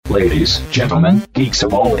Ladies, gentlemen, geeks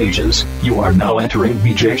of all ages, you are now entering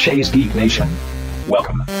BJ Shea's Geek Nation.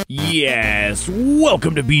 Welcome. Yes,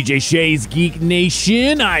 welcome to BJ Shea's Geek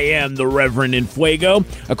Nation. I am the Reverend Infuego.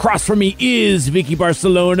 Across from me is Vicky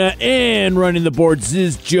Barcelona, and running the boards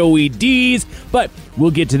is Joey D's. But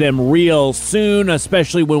we'll get to them real soon,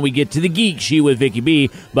 especially when we get to the Geek She with Vicky B.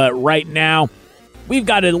 But right now, we've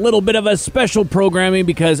got a little bit of a special programming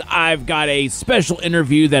because I've got a special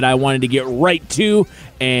interview that I wanted to get right to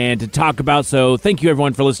and to talk about. So thank you,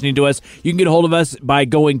 everyone, for listening to us. You can get a hold of us by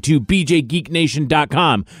going to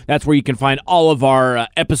bjgeeknation.com. That's where you can find all of our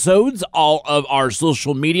episodes, all of our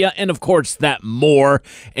social media, and, of course, that more.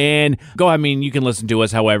 And you can listen to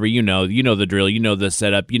us however you know the drill, you know the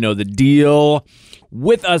setup, you know the deal.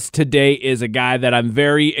 With us today is a guy that I'm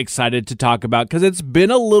very excited to talk about because it's been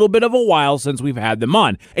a little bit of a while since we've had them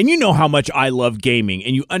on. And you know how much I love gaming,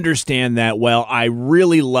 and you understand that, well, I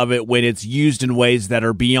really love it when it's used in ways that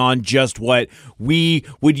are beyond just what we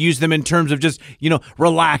would use them in terms of just,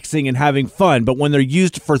 relaxing and having fun. But when they're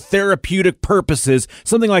used for therapeutic purposes,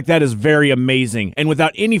 something like that is very amazing. And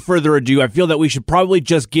without any further ado, I feel that we should probably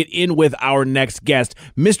just get in with our next guest,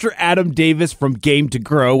 Mr. Adam Davis from Game to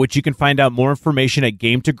Grow, which you can find out more information at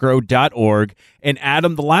gametogrow.org. And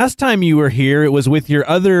Adam, the last time you were here, it was with your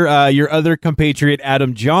other compatriot,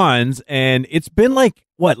 Adam Johns, and it's been like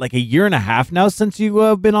a year and a half now since you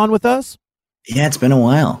have been on with us? Yeah, it's been a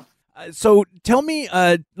while. So tell me,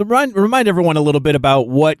 remind everyone a little bit about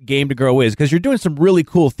what Game to Grow is, because you're doing some really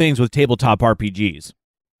cool things with tabletop RPGs.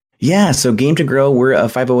 Yeah, so Game to Grow, we're a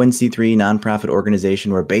 501c3 nonprofit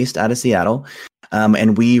organization. We're based out of Seattle.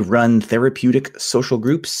 And we run therapeutic social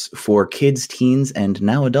groups for kids, teens, and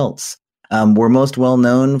now adults. We're most well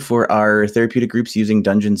known for our therapeutic groups using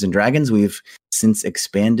Dungeons and Dragons. We've since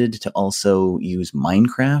expanded to also use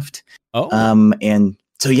Minecraft. So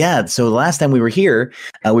the last time we were here,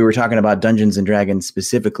 we were talking about Dungeons and Dragons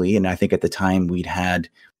specifically. And I think at the time we'd had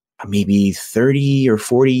maybe 30 or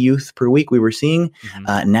 40 youth per week we were seeing.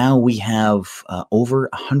 Mm-hmm. Now we have over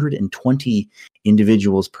 120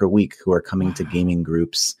 individuals per week who are coming to gaming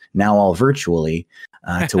groups, now all virtually,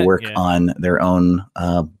 to work on their own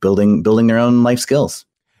building their own life skills.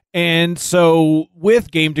 And so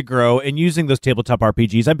with Game to Grow and using those tabletop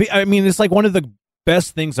RPGs, I mean, it's like one of the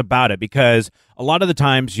best things about it, because a lot of the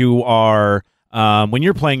times you are when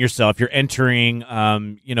you're playing yourself, you're entering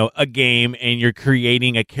a game and you're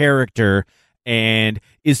creating a character. And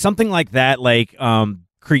is something like that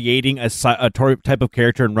creating a type of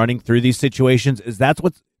character and running through these situations, is that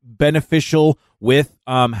what's beneficial with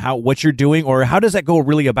what you're doing, or how does that go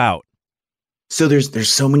really about? So there's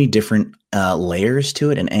so many different layers to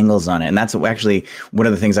it and angles on it. And that's actually one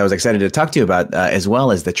of the things I was excited to talk to you about, as well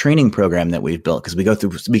as the training program that we've built. Because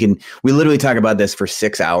we literally talk about this for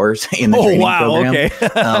 6 hours in the training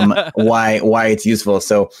program. Okay. Why it's useful.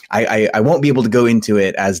 So I won't be able to go into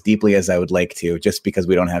it as deeply as I would like to, just because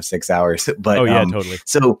we don't have 6 hours. But totally.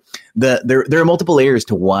 So there are multiple layers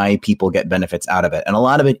to why people get benefits out of it. And a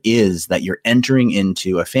lot of it is that you're entering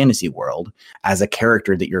into a fantasy world as a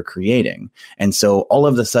character that you're creating. And so all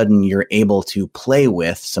of a sudden you're able to play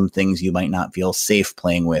with some things you might not feel safe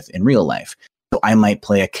playing with in real life. So I might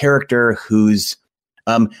play a character who's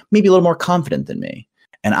maybe a little more confident than me.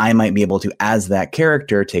 And I might be able to, as that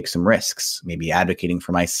character, take some risks, maybe advocating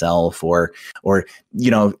for myself or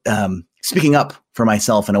speaking up for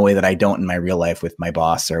myself in a way that I don't in my real life with my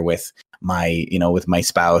boss or with my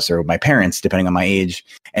spouse or my parents, depending on my age.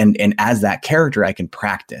 And as that character, I can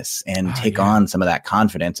practice and take on some of that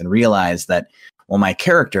confidence and realize that, well, my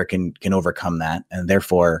character can overcome that. And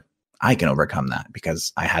therefore I can overcome that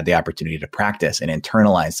because I had the opportunity to practice and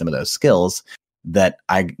internalize some of those skills that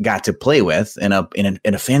I got to play with in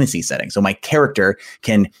a fantasy setting. So my character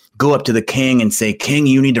can go up to the king and say, "King,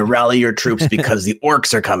 you need to rally your troops because the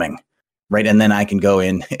orcs are coming." Right. And then I can go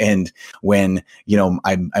in and when,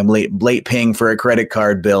 I'm late paying for a credit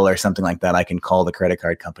card bill or something like that, I can call the credit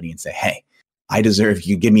card company and say, "Hey, I deserve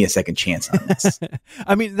you. Give me a second chance on this."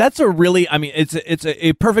 I mean, it's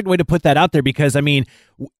a perfect way to put that out there, because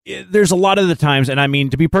there's a lot of the times,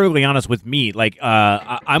 and to be perfectly honest with me,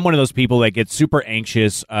 I'm one of those people that gets super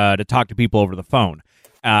anxious to talk to people over the phone.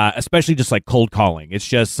 Especially just like cold calling. It's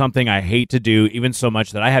just something I hate to do, even so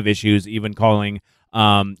much that I have issues even calling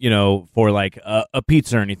for like a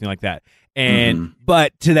pizza or anything like that. And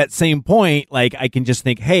but to that same point, I can just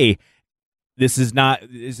think, hey, this is not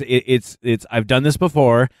it's I've done this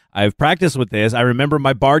before. I've practiced with this. I remember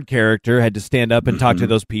my bard character had to stand up and talk to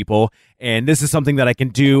those people, and this is something that I can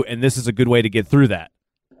do, and this is a good way to get through that.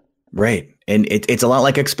 Right. And it's a lot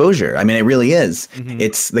like exposure. I mean, it really is.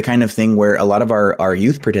 It's the kind of thing where a lot of our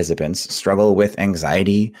youth participants struggle with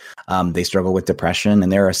anxiety. They struggle with depression.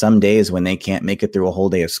 And there are some days when they can't make it through a whole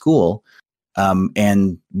day of school.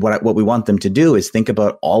 And what we want them to do is think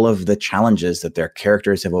about all of the challenges that their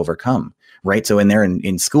characters have overcome. Right. So when they're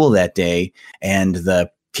in school that day and the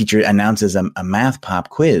teacher announces a math pop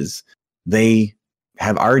quiz, they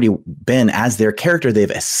have already been, as their character, they've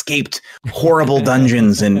escaped horrible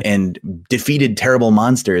dungeons and defeated terrible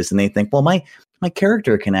monsters. And they think, well, my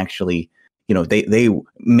character can actually, they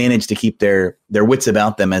managed to keep their wits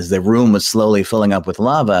about them as the room was slowly filling up with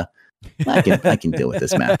lava. I can deal with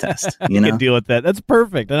this math test. You can deal with that. That's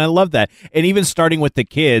perfect. And I love that. And even starting with the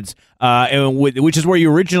kids, which is where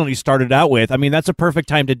you originally started out with, I mean, that's a perfect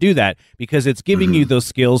time to do that because it's giving you those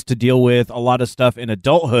skills to deal with a lot of stuff in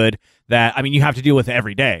adulthood that, I mean, you have to deal with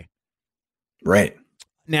every day. Right.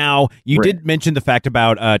 Now, you did mention the fact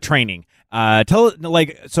about training.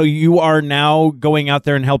 So you are now going out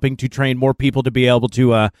there and helping to train more people to be able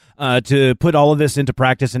to put all of this into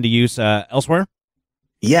practice and to use elsewhere?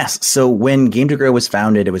 Yes. So when Game to Grow was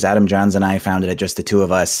founded, it was Adam Johns and I founded it, just the two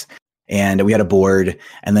of us. And we had a board.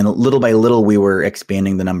 And then little by little, we were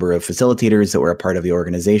expanding the number of facilitators that were a part of the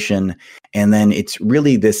organization. And then it's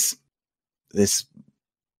really this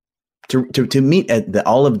to meet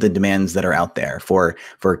all of the demands that are out there for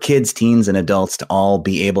kids, teens, and adults to all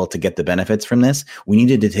be able to get the benefits from this. We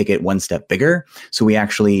needed to take it one step bigger. So we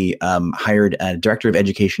actually hired a director of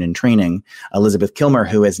education and training, Elizabeth Kilmer,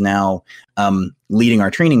 who is now leading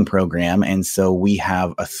our training program. And so we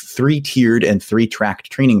have a 3-tiered and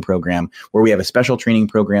 3-tracked training program where we have a special training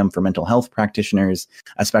program for mental health practitioners,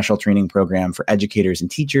 a special training program for educators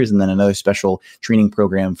and teachers, and then another special training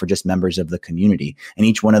program for just members of the community. And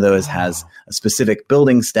each one of those has specific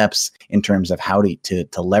building steps in terms of how to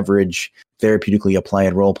leverage therapeutically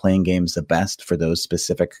applied role-playing games the best for those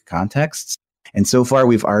specific contexts. And so far,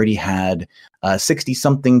 we've already had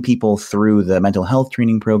 60-something people through the mental health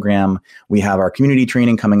training program. We have our community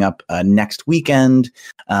training coming up next weekend,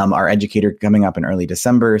 our educator coming up in early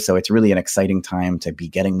December. So it's really an exciting time to be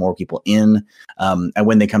getting more people in. And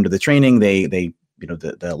when they come to the training, the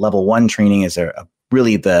level 1 training is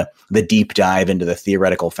really the deep dive into the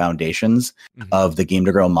theoretical foundations of the Game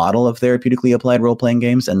to Grow model of therapeutically applied role-playing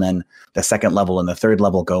games. And then the second level and the third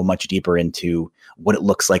level go much deeper into what it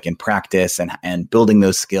looks like in practice and building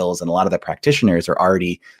those skills. And a lot of the practitioners are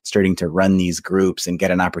already starting to run these groups and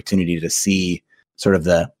get an opportunity to see sort of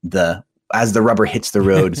the as the rubber hits the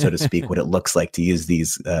road, so to speak, what it looks like to use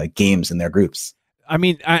these games in their groups. I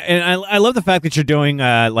mean, I love the fact that you're doing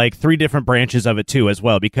like 3 different branches of it too, as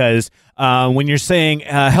well, because when you're saying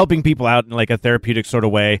helping people out in like a therapeutic sort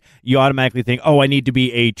of way, you automatically think, oh, I need to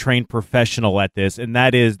be a trained professional at this, and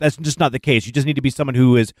that's just not the case. You just need to be someone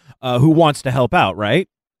who wants to help out, right?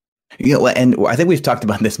 Yeah, well, and I think we've talked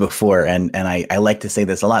about this before, and I like to say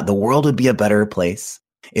this a lot. The world would be a better place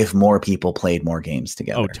if more people played more games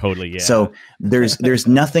together. Oh, totally, yeah. So there's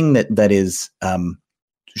nothing that is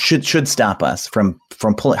should stop us from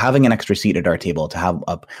having an extra seat at our table, to have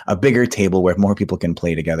a bigger table where more people can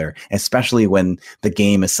play together, especially when the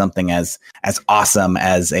game is something as awesome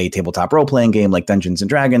as a tabletop role-playing game like Dungeons and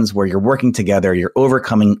Dragons, where you're working together, you're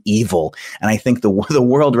overcoming evil. And I think the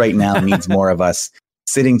world right now needs more of us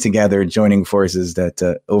sitting together, joining forces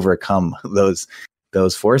to overcome those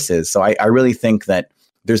forces. So I really think that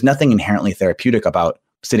there's nothing inherently therapeutic about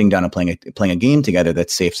sitting down and playing a game together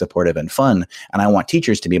that's safe, supportive, and fun. And I want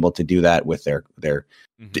teachers to be able to do that with their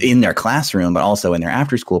in their classroom, but also in their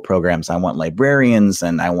after school programs. I want librarians,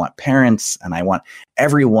 and I want parents, and I want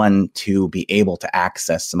everyone to be able to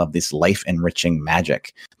access some of this life enriching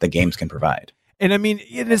magic that games can provide. And I mean,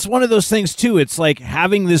 it's one of those things too. It's like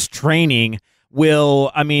having this training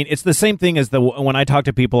it's the same thing as when I talk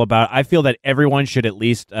to people about, I feel that everyone should at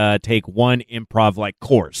least take one improv like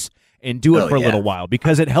course and do it for a little while,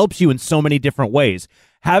 because it helps you in so many different ways.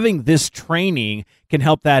 Having this training can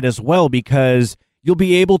help that as well, because you'll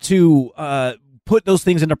be able to put those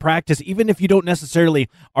things into practice, even if you don't necessarily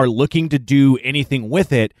are looking to do anything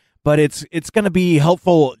with it, but it's going to be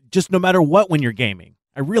helpful just no matter what when you're gaming.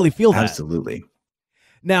 I really feel that. Absolutely.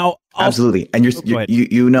 Now, absolutely, and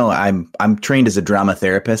I'm trained as a drama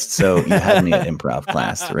therapist, so you had me at improv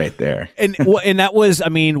class right there. And that was, I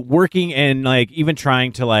mean, working and like even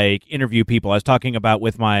trying to like interview people. I was talking about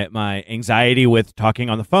with my anxiety with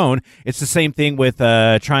talking on the phone. It's the same thing with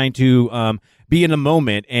trying to be in a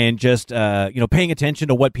moment and just paying attention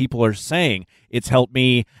to what people are saying. It's helped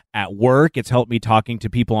me at work. It's helped me talking to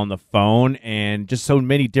people on the phone, and just so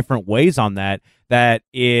many different ways on that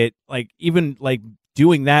it like even like.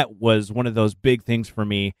 Doing that was one of those big things for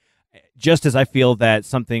me Just as I feel that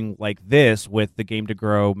something like this with the Game to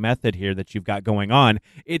Grow method here that you've got going on,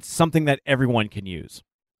 it's something that everyone can use.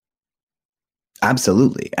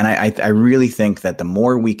 Absolutely. And I really think that the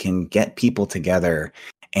more we can get people together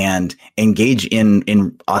and engage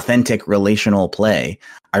in authentic relational play,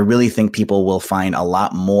 I really think people will find a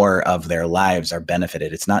lot more of their lives are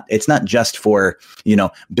benefited. It's not just for,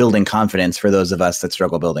 building confidence for those of us that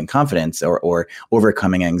struggle building confidence or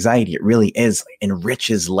overcoming anxiety. It really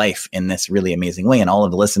enriches life in this really amazing way. And all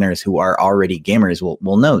of the listeners who are already gamers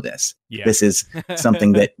will know this. Yeah. This is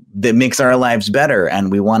something that makes our lives better.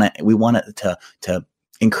 And we want it to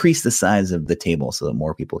increase the size of the table so that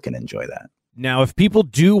more people can enjoy that. Now, if people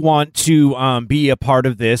do want to be a part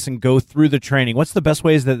of this and go through the training, what's the best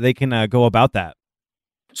ways that they can go about that?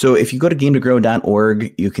 So if you go to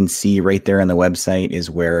gametogrow.org, you can see right there on the website is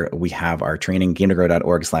where we have our training.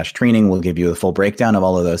 Gametogrow.org/training will give you a full breakdown of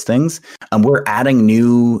all of those things. We're adding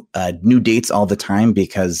new dates all the time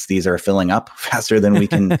because these are filling up faster than we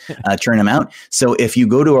can churn them out. So if you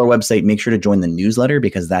go to our website, make sure to join the newsletter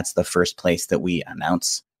because that's the first place that we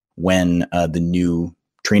announce when the new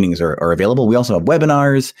trainings are available. We also have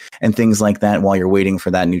webinars and things like that. While you're waiting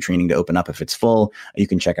for that new training to open up, if it's full, you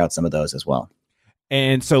can check out some of those as well.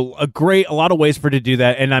 And so a lot of ways for to do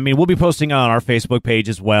that. And I mean, we'll be posting on our Facebook page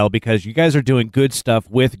as well because you guys are doing good stuff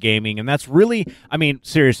with gaming. And that's really, I mean,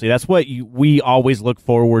 seriously, that's what we always look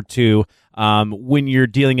forward to when you're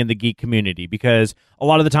dealing in the geek community, because a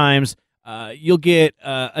lot of the times you'll get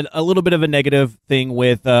a little bit of a negative thing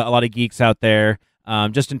with a lot of geeks out there.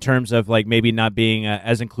 Just in terms of like maybe not being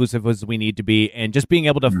as inclusive as we need to be, and just being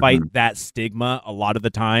able to fight that stigma a lot of the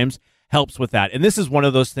times helps with that. And this is one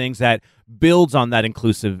of those things that builds on that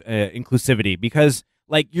inclusivity, because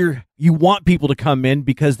like you want people to come in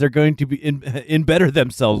because they're going to be in better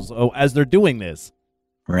themselves as they're doing this.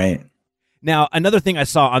 Right. Now, another thing I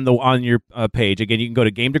saw on your page, again, you can go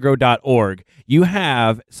to gametogrow.org. You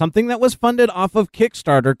have something that was funded off of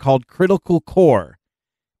Kickstarter called Critical Core.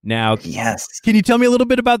 Now, yes. Can you tell me a little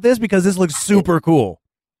bit about this? Because this looks super cool.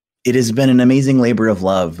 It has been an amazing labor of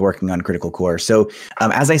love working on Critical Core. So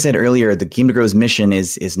as I said earlier, the Game to Grow's mission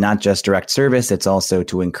is not just direct service. It's also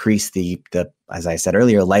to increase the as I said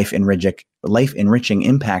earlier, life enriching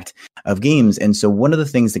impact of games. And so one of the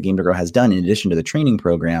things that Game to Grow has done, in addition to the training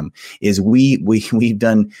program, is we've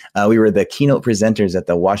done, we were the keynote presenters at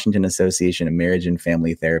the Washington Association of Marriage and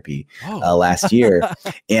Family Therapy last year.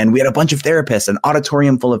 And we had a bunch of therapists, an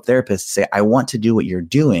auditorium full of therapists say, I want to do what you're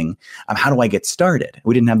doing. How do I get started?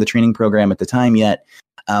 We didn't have the training program at the time yet.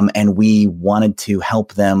 And we wanted to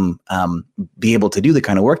help them be able to do the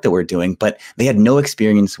kind of work that we're doing, but they had no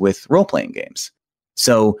experience with role-playing games.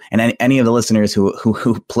 So, and any of the listeners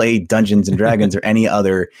who play Dungeons and Dragons or any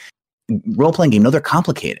other role-playing game know they're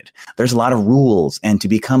complicated. There's a lot of rules, and to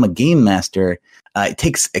become a game master, it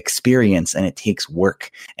takes experience and it takes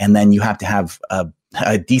work. And then you have to have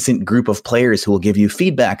a decent group of players who will give you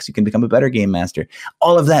feedback so you can become a better game master.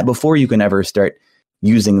 All of that before you can ever start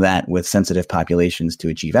using that with sensitive populations to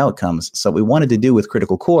achieve outcomes. So what we wanted to do with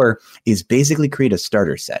Critical Core is basically create a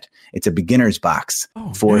starter set. It's a beginner's box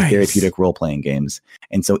for therapeutic role-playing games.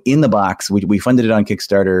 And so in the box, we funded it on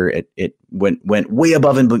Kickstarter. It went way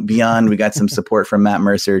above and beyond. We got some support from Matt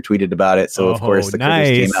Mercer, tweeted about it. So of course the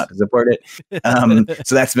critters came out to support it.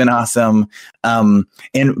 So that's been awesome. And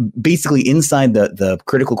basically inside the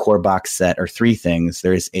Critical Core box set are three things.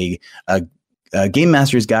 There's a Game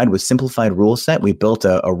Master's Guide with simplified rule set. We built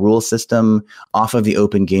a rule system off of the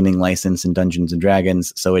open gaming license in Dungeons and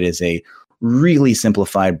Dragons. So it is a really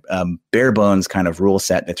simplified, bare bones kind of rule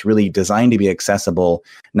set that's really designed to be accessible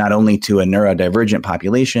not only to a neurodivergent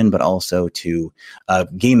population, but also to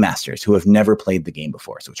game masters who have never played the game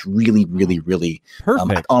before. So it's really, really, really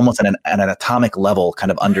almost at an atomic level kind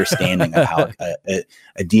of understanding of how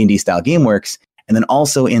a D&D style game works. And then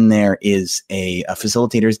also in there is a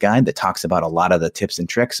facilitator's guide that talks about a lot of the tips and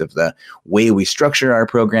tricks of the way we structure our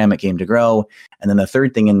program at Game to Grow. And then the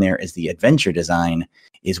third thing in there is the adventure design,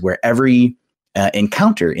 is where every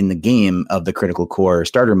encounter in the game of the Critical Core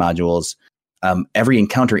starter modules, every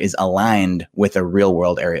encounter is aligned with a real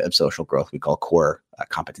world area of social growth we call core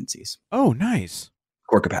competencies. Oh, nice.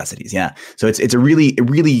 Core capacities, yeah. So it's a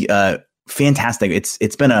really fantastic.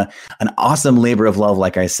 It's been an awesome labor of love,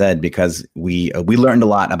 like I said, because we learned a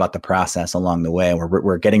lot about the process along the way.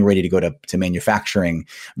 We're getting ready to go to manufacturing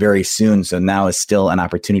very soon. So now is still an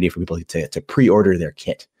opportunity for people to pre-order their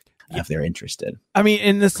kit if they're interested. I mean,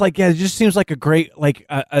 and this it just seems like a great,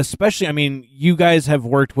 especially, I mean, you guys have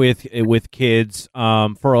worked with kids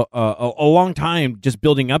for a long time, just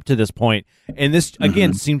building up to this point. And this,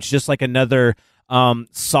 again, seems just like another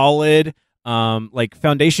solid like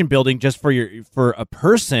foundation building just for a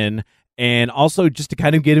person, and also just to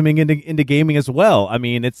kind of get him into gaming as well. I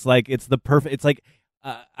mean, it's like it's like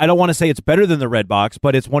I don't want to say it's better than the red box,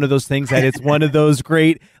 but it's one of those things that it's one of those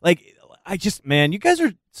great, like, man, you guys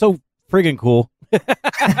are so friggin' cool.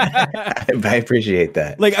 I appreciate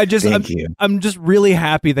that. Like, Thank you. I'm just really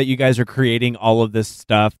happy that you guys are creating all of this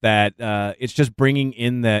stuff, that it's just bringing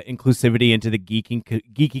in the inclusivity into the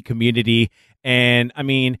geeky community. And I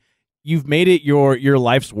mean, you've made it your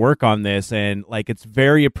life's work on this, and like, it's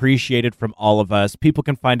very appreciated from all of us. People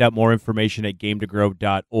can find out more information at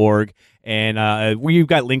gametogrow.org, and we've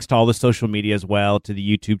got links to all the social media as well, to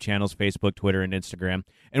the YouTube channels, Facebook, Twitter, and Instagram,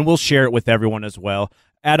 and we'll share it with everyone as well.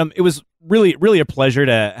 Adam, it was really, really a pleasure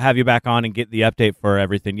to have you back on and get the update for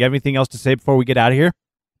everything. You have anything else to say before we get out of here?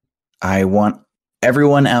 I want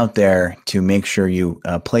everyone out there to make sure you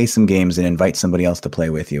play some games and invite somebody else to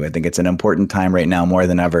play with you. I think it's an important time right now, more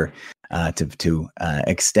than ever, to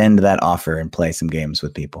extend that offer and play some games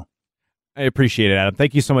with people. I appreciate it, Adam.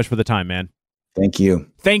 Thank you so much for the time, man. Thank you.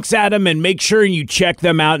 Thanks, Adam, and make sure you check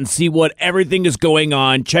them out and see what everything is going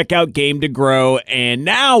on. Check out Game to Grow, and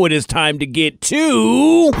now it is time to get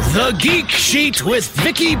to The Geek Sheet with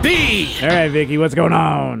Vicky B. All right, Vicky, what's going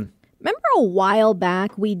on? Remember a while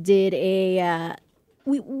back we did a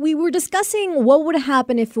we were discussing what would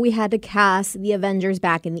happen if we had to cast the Avengers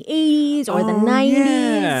back in the 80s or the 90s.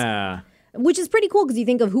 Yeah. Which is pretty cool because you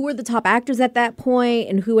think of who were the top actors at that point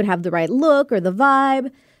and who would have the right look or the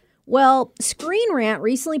vibe. Well, Screen Rant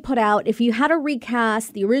recently put out if you had to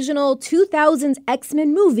recast the original 2000s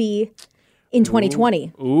X-Men movie in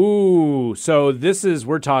 2020. Ooh, so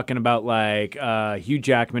we're talking about like Hugh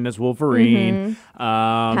Jackman as Wolverine.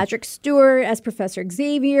 Patrick Stewart as Professor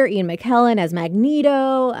Xavier, Ian McKellen as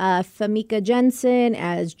Magneto, Famke Janssen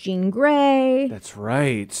as Jean Grey. That's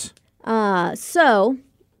right. So,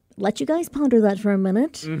 let you guys ponder that for a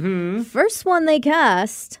minute. First one they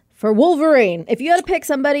cast for Wolverine. If you had to pick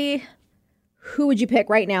somebody, who would you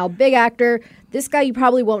pick right now? Big actor. This guy you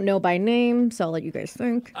probably won't know by name, so I'll let you guys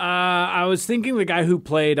think. I was thinking the guy who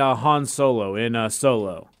played Han Solo in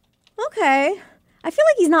Solo. Okay. I feel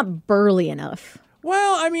like he's not burly enough.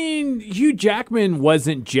 Well, I mean, Hugh Jackman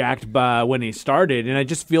wasn't jacked by when he started, and I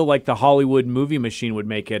just feel like the Hollywood movie machine would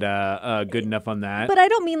make it good enough on that. But I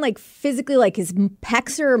don't mean like physically, like his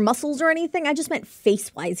pecs or muscles or anything. I just meant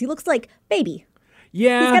face-wise. He looks like baby.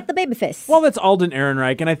 Yeah. He's got the baby face. Well, that's Alden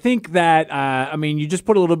Ehrenreich, and I think that, you just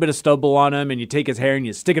put a little bit of stubble on him, and you take his hair and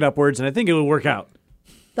you stick it upwards, and I think it would work out.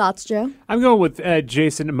 Thoughts, Joe? I'm going with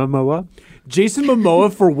Jason Momoa. Jason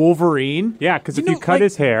Momoa for Wolverine? Yeah, because if you cut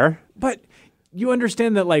his hair... But you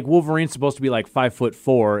understand that, like, Wolverine's supposed to be, like,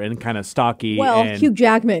 5'4" and kind of stocky. Well, Hugh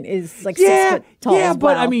Jackman is, like, 6 foot tall Yeah, as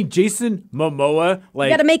but, well. I mean, Jason Momoa, like...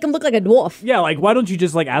 You gotta make him look like a dwarf. Yeah, like, why don't you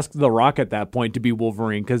just, like, ask The Rock at that point to be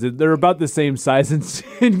Wolverine? Because they're about the same size and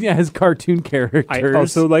as cartoon characters. I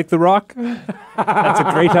also like The Rock. That's a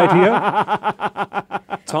great idea.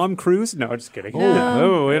 Tom Cruise? No, just kidding.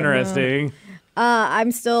 Oh, interesting.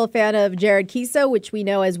 I'm still a fan of Jared Keeso, which we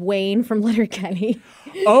know as Wayne from Letterkenny.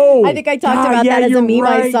 Oh, I think I talked about that as a meme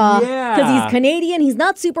I saw. Yeah. Because he's Canadian. He's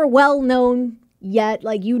not super well known yet.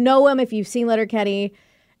 Like, you know him if you've seen Letterkenny.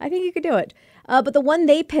 I think you could do it. But the one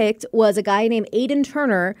they picked was a guy named Aidan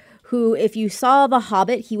Turner, who, if you saw The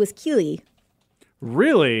Hobbit, he was Keeley.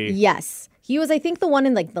 Really? Yes. He was, I think, the one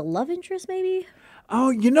in, like, the love interest, maybe? Oh,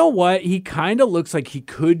 you know what? He kind of looks like he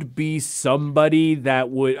could be somebody that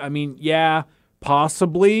would,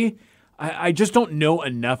 possibly. I just don't know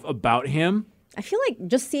enough about him. I feel like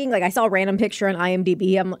just seeing, like, I saw a random picture on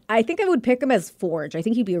IMDb. I think I would pick him as Forge. I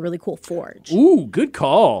think he'd be a really cool Forge. Ooh, good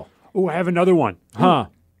call. Oh, I have another one. Huh.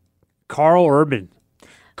 Carl Urban.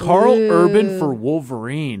 Carl Urban for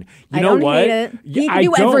Wolverine. You know don't what? hate it. He can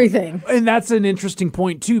do everything. And that's an interesting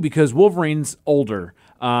point, too, because Wolverine's older.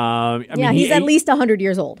 He's at least 100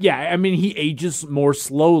 years old. Yeah, I mean, he ages more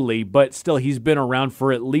slowly, but still, he's been around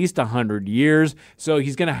for at least 100 years. So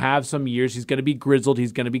he's going to have some years. He's going to be grizzled.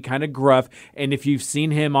 He's going to be kind of gruff. And if you've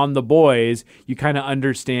seen him on The Boys, you kind of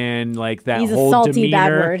understand, like, that He's whole a salty demeanor.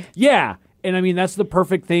 bad word. Yeah. And I mean, that's the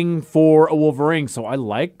perfect thing for a Wolverine. So I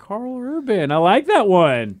like Carl Urban. I like that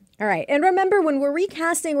one. All right. And remember, when we're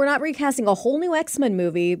recasting, we're not recasting a whole new X-Men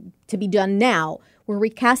movie to be done now. We're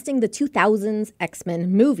recasting the 2000s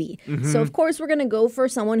X-Men movie. So, of course, we're going to go for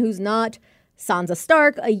someone who's not Sansa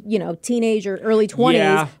Stark, a teenage or early 20s.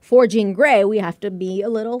 Yeah. For Jean Grey, we have to be a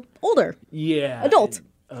little older. Yeah. Adult.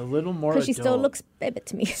 A little more Because she still adult. looks baby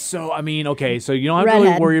to me. So, I mean, okay, so you don't have to really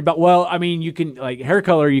Redhead. worry about, well, I mean, you can, like, hair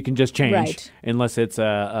color you can just change. Right. Unless it's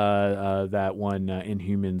that one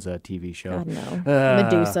Inhumans TV show. God, no.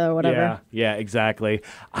 Medusa or whatever. Yeah, exactly.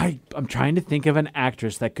 I'm trying to think of an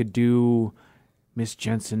actress that could do Miss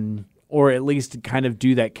Jensen, or at least kind of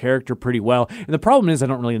do that character pretty well. And the problem is I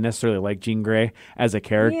don't really necessarily like Jean Grey as a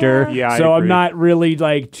character. Yeah, I so I'm agree. not really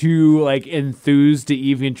like too like enthused to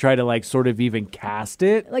even try to like sort of even cast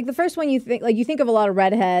it. Like the first one you think of a lot of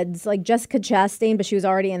redheads, like Jessica Chastain, but she was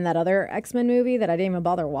already in that other X-Men movie that I didn't even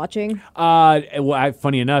bother watching.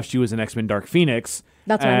 Funny enough, she was in X-Men Dark Phoenix.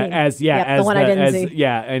 That's what I mean. As the one I didn't see.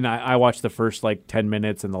 Yeah, and I watched the first like 10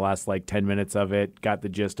 minutes and the last like 10 minutes of it, got the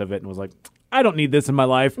gist of it, and was like, I don't need this in my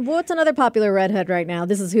life. What's another popular redhead right now?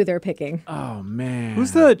 This is who they're picking. Oh man,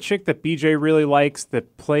 Who's the chick that BJ really likes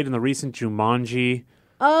that played in the recent Jumanji?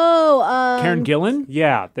 Oh, Karen Gillan?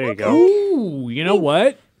 Yeah, there you go. Ooh, you know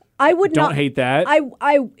what? I would Don't not hate that.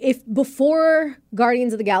 if before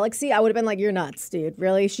Guardians of the Galaxy, I would have been like, you're nuts, dude.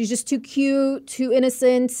 Really? She's just too cute, too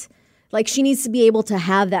innocent. Like, she needs to be able to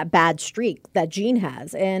have that bad streak that Jean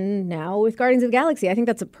has. And now with Guardians of the Galaxy, I think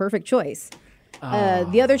that's a perfect choice.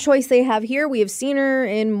 The other choice they have here, we have seen her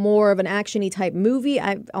in more of an action-y type movie.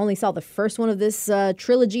 I only saw the first one of this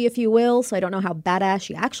trilogy, if you will, so I don't know how badass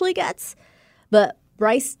she actually gets. But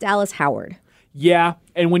Bryce Dallas Howard. Yeah,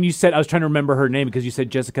 and when you said, I was trying to remember her name because you said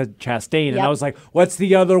Jessica Chastain, and Yep. I was like, what's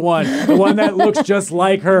the other one? The one that looks just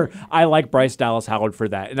like her. I like Bryce Dallas Howard for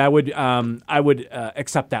that, and I would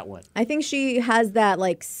accept that one. I think she has that,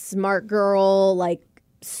 like, smart girl, like,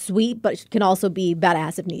 sweet, but can also be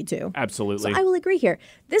badass if need to. Absolutely. So I will agree here.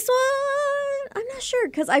 This one, I'm not sure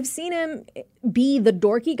because I've seen him be the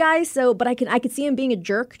dorky guy. But I could see him being a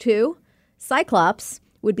jerk too. Cyclops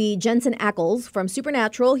would be Jensen Ackles from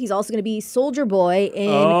Supernatural. He's also going to be Soldier Boy in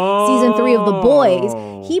season 3 of The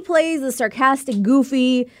Boys. He plays the sarcastic,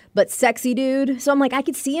 goofy, but sexy dude. So I'm like, I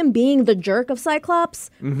could see him being the jerk of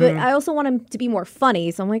Cyclops, but I also want him to be more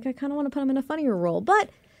funny. So I'm like, I kind of want to put him in a funnier role,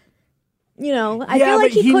 but. You know, I feel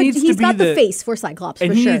like but he needs to he's be got the face for Cyclops, and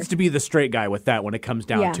for he sure. needs to be the straight guy with that when it comes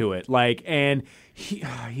down Yeah. to it. Like, and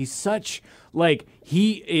he's such like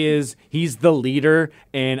he's the leader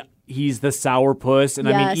and he's the sourpuss. And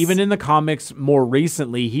I mean, Yes. even in the comics more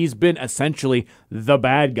recently, he's been essentially the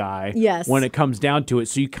bad guy. Yes. When it comes down to it,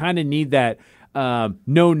 so you kind of need that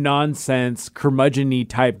no nonsense curmudgeon-y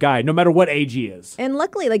type guy, no matter what age he is. And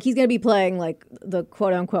luckily, like, he's going to be playing, like, the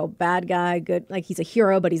quote-unquote bad guy, good, like, he's a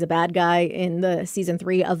hero, but he's a bad guy in the season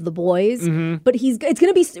 3 of The Boys. But it's going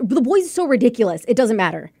to be, The Boys is so ridiculous, it doesn't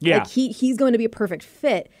matter. Yeah. Like, he's going to be a perfect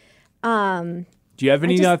fit. Do you have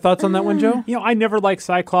any thoughts on that one, Joe? You know, I never liked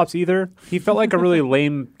Cyclops either. He felt like a really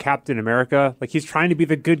lame Captain America. Like, he's trying to be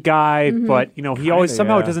the good guy, but, you know, he always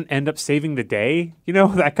somehow yeah. doesn't end up saving the day, you know,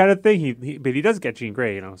 that kind of thing. But he does get Jean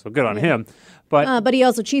Grey, you know, so good on him. But, But he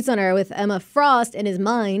also cheats on her with Emma Frost in his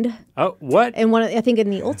mind. oh, what? And I think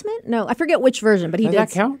in the Ultimate? No, I forget which version, but he Does did.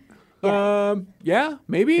 that count? Yeah,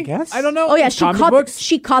 maybe. I guess. I don't know. Oh, yeah, Comic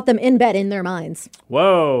she caught them in bed in their minds.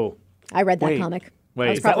 Whoa. I read that Wait. comic. Wait, I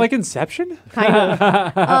was Is that probably- like Inception? kind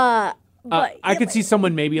of. I could see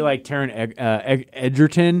someone maybe like Taron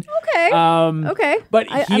Egerton. Okay. Okay. But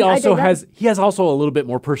I he also dig that. has also a little bit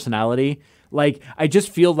more personality. Like, I just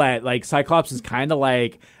feel that like Cyclops is kind of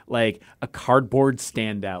like a cardboard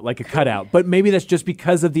standout, like a cutout. But maybe that's just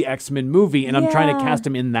because of the X-Men movie, and I'm trying to Yeah. cast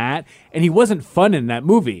him in that, and he wasn't fun in that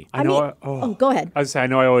movie. I know. Go ahead. I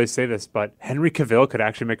know I always say this, but Henry Cavill could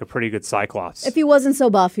actually make a pretty good Cyclops. If he wasn't so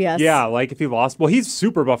buff, yes. Yeah, like if he lost. Well, he's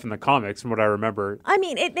super buff in the comics, from what I remember. I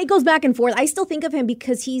mean, it goes back and forth. I still think of him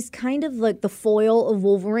because he's kind of like the foil of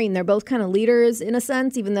Wolverine. They're both kind of leaders in a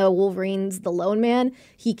sense, even though Wolverine's the lone man.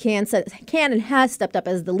 He can and has stepped up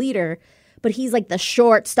as the leader, but he's like the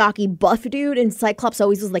short, stocky, buff dude, and Cyclops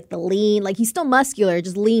always was like the lean, like he's still muscular,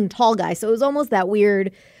 just lean, tall guy. So it was almost that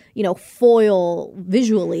weird, foil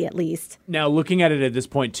visually at least. Now, looking at it at this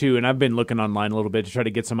point, too, and I've been looking online a little bit to try to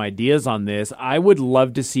get some ideas on this, I would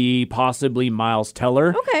love to see possibly Miles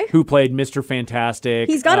Teller, Okay. who played Mr. Fantastic.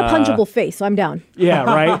 He's got a punchable face, so I'm down. Yeah,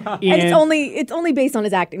 right? And it's only based on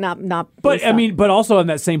his acting, not. But based I on- mean, but also on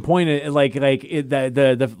that same point,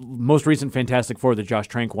 the most recent Fantastic Four, the Josh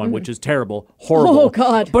Trank one, which is terrible, horrible. Oh,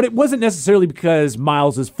 God. But it wasn't necessarily because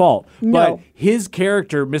Miles' fault. No. But his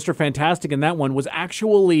character, Mr. Fantastic, in that one was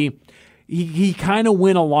actually. He kind of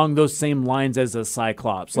went along those same lines as a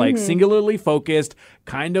Cyclops, like singularly focused,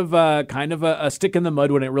 kind of a stick in the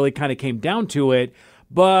mud when it really kind of came down to it.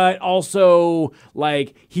 But also,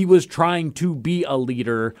 like, he was trying to be a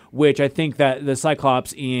leader, which I think that the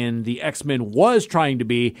Cyclops in the X-Men was trying to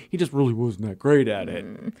be. He just really wasn't that great at it.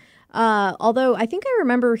 Although I think I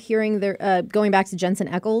remember hearing going back to Jensen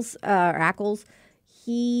Ackles,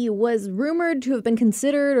 he was rumored to have been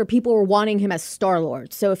considered, or people were wanting him as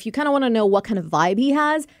Star-Lord. So if you kind of want to know what kind of vibe he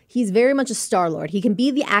has, he's very much a Star-Lord. He can be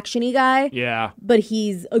the action-y guy, Yeah. but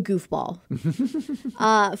he's a goofball.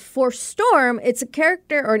 For Storm, it's a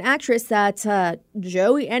character or an actress that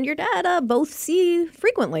Joey and your dad both see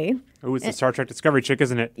frequently. Oh, it's the Star Trek Discovery chick,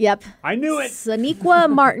 isn't it? Yep. I knew it. Sonequa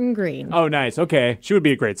Martin Green. Oh, nice. Okay. She would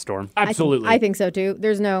be a great Storm. Absolutely. I think so too.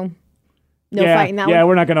 There's no fighting that one. Yeah,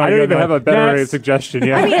 we're not going to I argue. don't even about have a it. better Next. suggestion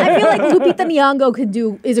yet. I mean, I feel like Lupita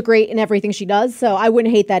Nyong'o is great in everything she does, so I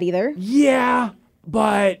wouldn't hate that either. Yeah,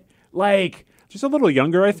 but like, She's a little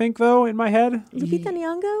younger, I think, though, in my head. Lupita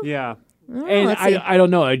Nyong'o? Yeah. and let's see. I don't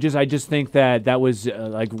know. I just think that was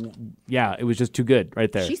it was just too good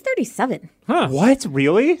right there. She's 37. What?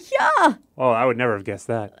 Really? Yeah. Oh, I would never have guessed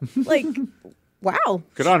that. Like, wow.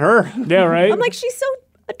 Good on her. Yeah, right. I'm like, she's so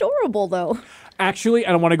adorable, though. Actually,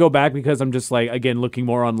 I don't want to go back because I'm just again looking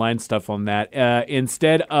more online stuff on that.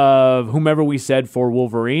 Instead of whomever we said for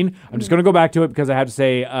Wolverine, I'm just going to go back to it because I have to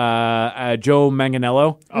say Joe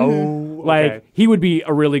Manganiello. Oh, okay. He would be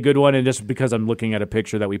a really good one, and just because I'm looking at a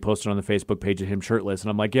picture that we posted on the Facebook page of him shirtless, and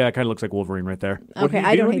I'm like, yeah, it kind of looks like Wolverine right there. Okay,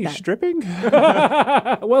 I don't hate He's that. stripping?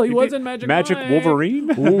 Well, he was in Magic Wolverine?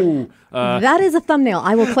 Ooh. That is a thumbnail.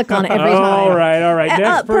 I will click on it every time. All right.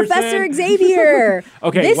 Next person. Professor Xavier.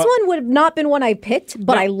 Okay, This well- one would have not been one I picked,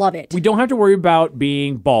 but I love it. We don't have to worry about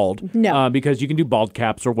being bald. No. Because you can do bald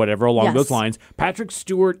caps or whatever along Yes. those lines. Patrick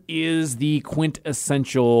Stewart is the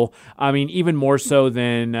quintessential, even more so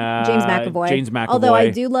than James McAvoy. James McAvoy. Although I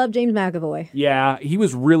do love James McAvoy. Yeah, he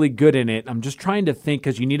was really good in it. I'm just trying to think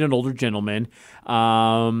because you need an older gentleman.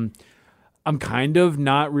 I'm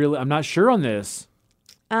not sure on this.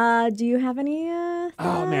 Do you have any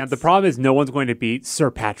Oh, man. The problem is no one's going to beat Sir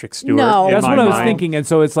Patrick Stewart. No. in That's my what I was mind. thinking. And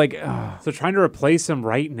so it's like, So trying to replace him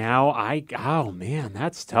right now, oh, man,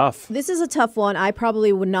 that's tough. This is a tough one. I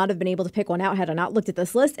probably would not have been able to pick one out had I not looked at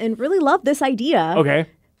this list and really loved this idea. okay.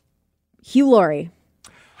 Hugh Laurie.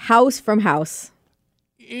 House from House.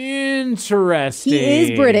 Interesting. He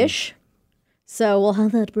is British, so we'll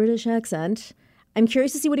have that British accent. I'm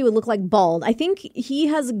curious to see what he would look like bald. I think he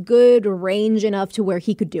has a good range enough to where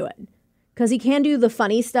he could do it. Because he can do the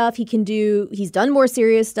funny stuff. He's done more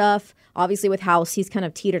serious stuff. Obviously with House, he's kind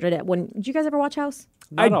of teetered it. Did you guys ever watch House?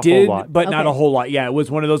 Not a I whole did, lot. but not a Okay. whole lot. Yeah, it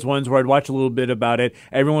was one of those ones where I'd watch a little bit about it.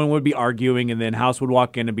 Everyone would be arguing, and then House would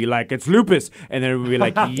walk in and be like, "It's lupus," and then it would be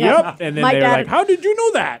like, "Yep," and then My they were dad- like, "How did you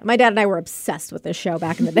know that?" My dad and I were obsessed with this show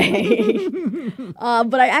back in the day.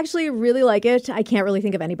 But I actually really like it. I can't really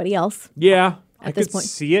think of anybody else. Yeah, At this could point.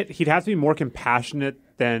 see it. He'd have to be more compassionate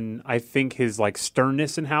than I think his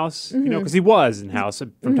sternness in House, Mm-hmm. because he was in House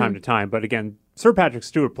from time to time. But again, Sir Patrick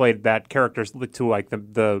Stewart played that character to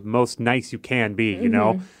the most nice you can be. You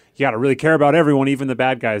know, you got to really care about everyone, even the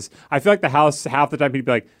bad guys. I feel like the House half the time he'd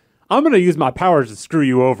be like, "I'm going to use my powers to screw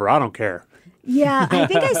you over. I don't care." Yeah, I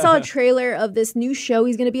think I saw a trailer of this new show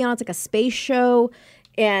he's going to be on. It's like a space show,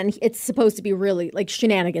 and it's supposed to be really like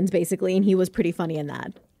shenanigans, basically. And he was pretty funny in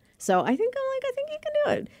that. So I think he can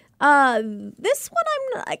do it. This one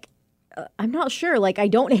I'm not sure. Like, I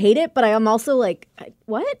don't hate it, but I am also like,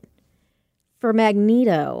 what? For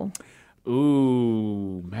Magneto.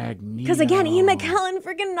 ooh, Magneto. Because again, Ian McKellen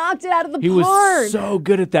freaking knocked it out of the he park. was so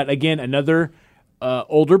good at that. Again, another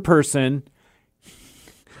older person.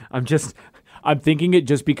 I'm thinking it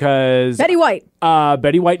just because Betty White.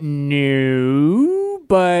 Betty White knew,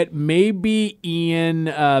 but maybe Ian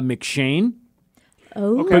McShane.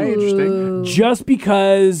 Oh, Okay, interesting. Just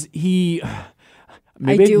because he.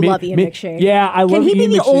 I do love Ian McShane. Yeah, I love Can he Ian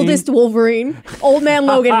be the McShane. oldest Wolverine? Old Man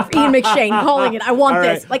Logan, Ian McShane calling it. I want All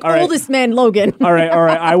right, this. Like, all right. oldest man Logan. All right.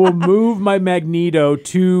 I will move my Magneto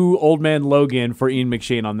to Old Man Logan for Ian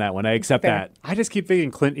McShane on that one. I accept Fair. that. I just keep thinking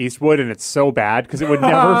Clint Eastwood, and it's so bad because it would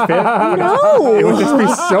never fit. No. It would just be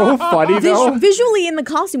so funny, though. Visually in the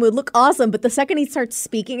costume would look awesome, but the second he starts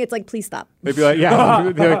speaking, it's like, please stop. They'd be like, yeah.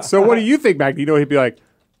 They'd be like, so what do you think, Magneto? He'd be like,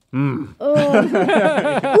 Ooh,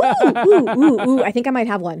 I think I might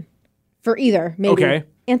have one for either. Maybe. Okay.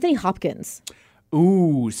 Anthony Hopkins.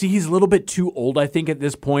 Ooh, see, he's a little bit too old, I think, at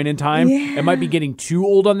this point in time. It might be getting too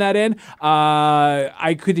old on that end.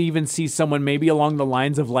 I could even see someone maybe along the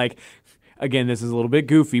lines of again, this is a little bit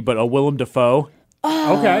goofy, but a Willem Dafoe.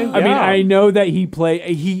 okay. I mean, I know that he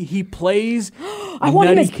plays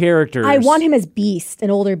nutty characters. I want him as Beast,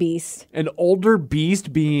 an older Beast. An older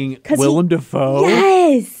Beast being 'Cause Willem Dafoe.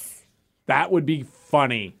 Yes. That would be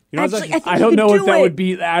funny. You know, Actually, I think I he don't could know if do that it. would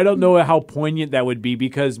be. I don't know how poignant that would be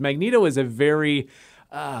because Magneto is a very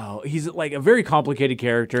he's like a very complicated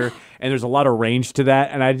character, and there's a lot of range to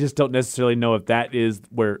that, and I just don't necessarily know if that is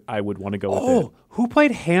where I would want to go with it. Who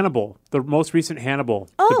played Hannibal? The most recent Hannibal,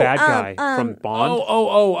 the bad guy from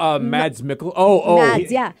Bond. Mads Mikkel.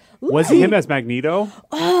 Mads, yeah. Ooh. Was him as Magneto?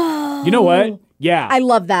 You know what? Yeah, I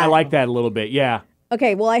love that. I like that a little bit. Yeah.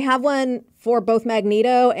 Okay, well, I have one for both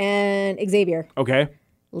Magneto and Xavier. Okay.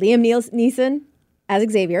 Liam Neeson as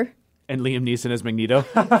Xavier. And Liam Neeson as Magneto.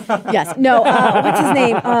 Yes. No, what's his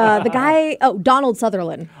name? The guy, Donald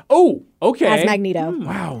Sutherland. Oh, okay. As Magneto.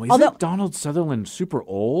 Wow. Isn't Donald Sutherland super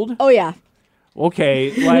old? Oh, yeah. Okay.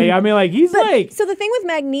 He's So the thing with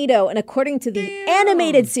Magneto, and according to the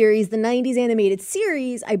animated series, the 90s animated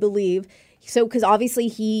series, I believe, because obviously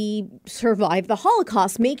he survived the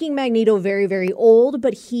Holocaust, making Magneto very, very old,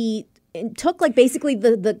 but he took basically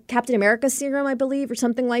the Captain America serum, I believe, or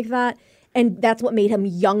something like that. And that's what made him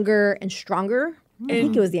younger and stronger. I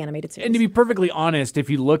think it was the animated series. And to be perfectly honest, if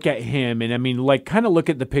you look at him, and I mean, kind of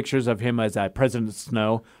look at the pictures of him as President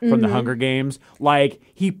Snow from the Hunger Games,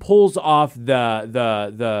 he pulls off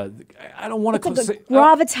the I don't want to say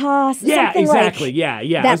gravitas. Yeah, exactly. Yeah.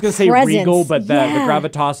 I was going to say presence. regal, but the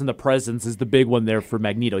gravitas and the presence is the big one there for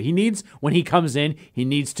Magneto. When he comes in, he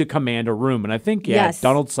needs to command a room, and I think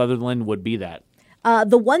Donald Sutherland would be that.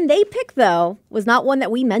 The one they picked, though, was not one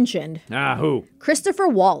that we mentioned. Who? Christopher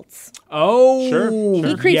Waltz. Oh. Sure.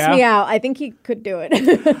 He creeps me out. I think he could do it.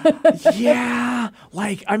 Yeah.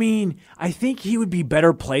 I think he would be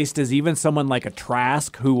better placed as even someone like a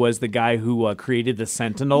Trask, who was the guy who created the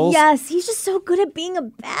Sentinels. Yes, he's just so good at being a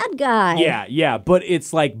bad guy. Yeah. But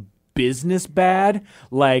it's business bad.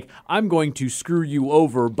 I'm going to screw you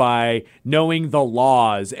over by knowing the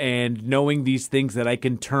laws and knowing these things that I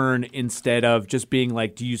can turn instead of just being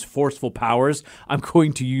to use forceful powers. I'm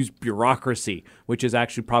going to use bureaucracy, which is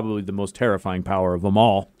actually probably the most terrifying power of them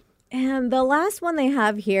all. And the last one they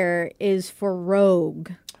have here is for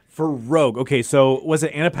Rogue. For Rogue. Okay, so was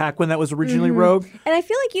it Anna Paquin that was originally Rogue? And I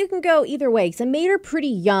feel like you can go either way, because I made her pretty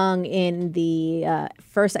young in the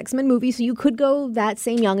first X-Men movie, so you could go that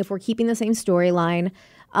same young if we're keeping the same storyline.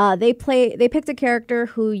 They picked a character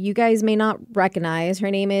who you guys may not recognize.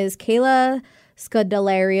 Her name is Kayla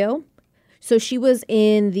Scodelario. So she was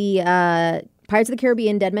in the Pirates of the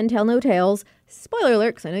Caribbean, Dead Men Tell No Tales. Spoiler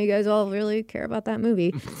alert, because I know you guys all really care about that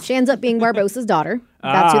movie. She ends up being Barbossa's daughter.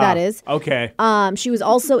 That's who that is. Okay. She was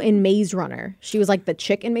also in Maze Runner. She was the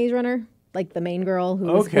chick in Maze Runner, the main girl who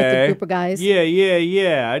was with the group of guys.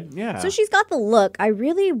 Yeah. So she's got the look. I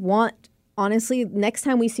really want, honestly, next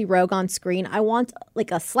time we see Rogue on screen, I want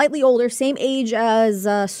a slightly older, same age as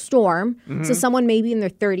Storm. So someone maybe in their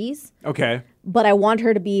 30s. Okay. But I want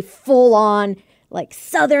her to be full on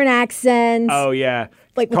Southern accents. Oh, yeah.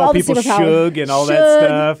 With call all the people superpowers. Shug and all that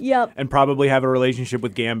stuff. Yep. And probably have a relationship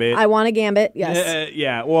with Gambit. I want a Gambit, yes.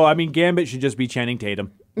 Yeah. Well, Gambit should just be Channing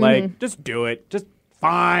Tatum. Just do it. Just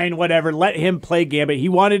fine, whatever. Let him play Gambit. He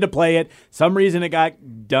wanted to play it. Some reason it got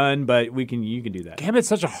done, but you can do that. Gambit's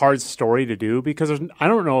such a hard story to do because I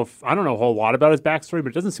don't know a whole lot about his backstory, but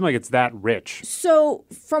it doesn't seem like it's that rich. So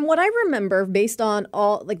from what I remember, based on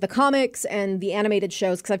all the comics and the animated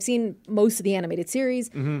shows, because I've seen most of the animated series,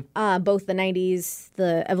 both the 90s,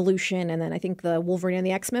 the Evolution, and then I think the Wolverine and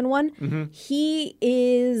the X-Men one. He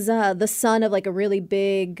is the son of a really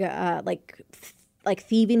big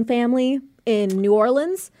thieving family in New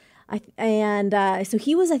Orleans. So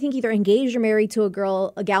he was, I think, either engaged or married to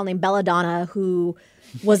a gal named Belladonna, who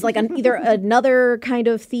was either another kind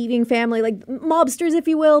of thieving family, mobsters, if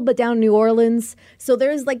you will, but down in New Orleans. So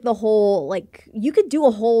there's the whole, you could do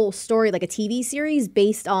a whole story, a TV series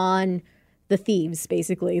based on the thieves,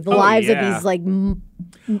 basically. The lives of these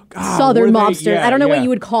Southern mobsters. I don't know what you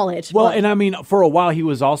would call it. Well, and for a while he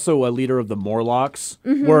was also a leader of the Morlocks,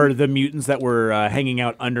 were the mutants that were hanging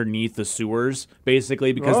out underneath the sewers,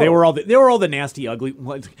 basically, because they were all the nasty, ugly,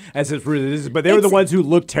 as it's really, but they were the ones who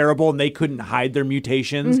looked terrible and they couldn't hide their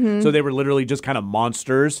mutations, so they were literally just kind of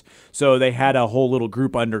monsters. So they had a whole little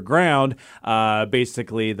group underground.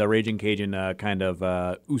 Basically, the Raging Cajun kind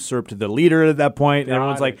of usurped the leader at that point, and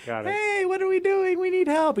everyone's like, "Hey, what are we doing? We need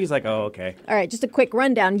help." He's like, "Oh, okay." All right, just a quick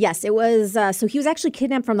rundown. Yes, it was. So he was actually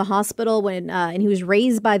kidnapped from the hospital and he was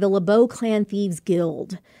raised by the LeBeau Clan Thieves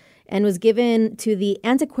Guild, and was given to the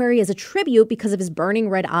antiquary as a tribute because of his burning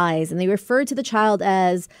red eyes, and they referred to the child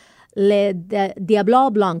as Le Diablo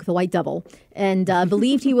Blanc, the White Devil, and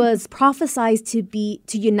believed he was prophesized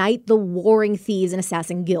to unite the warring thieves and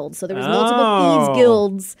assassin guilds. So there was multiple thieves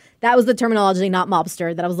guilds. That was the terminology, not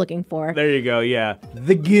mobster, that I was looking for. There you go, yeah.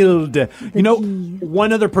 The guild.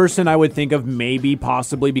 One other person I would think of maybe,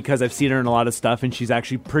 possibly, because I've seen her in a lot of stuff and she's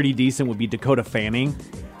actually pretty decent, would be Dakota Fanning.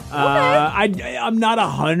 I'm not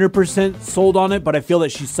 100% sold on it, but I feel that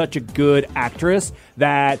she's such a good actress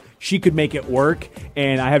that she could make it work.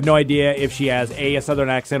 And I have no idea if she has A, a Southern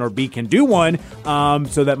accent, or B, can do one.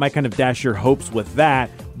 So that might kind of dash your hopes with that.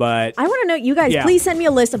 But I want to know, you guys, please send me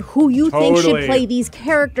a list of who you think should play these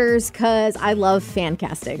characters, because I love fan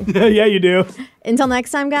casting. Yeah, you do. Until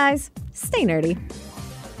next time, guys, stay nerdy.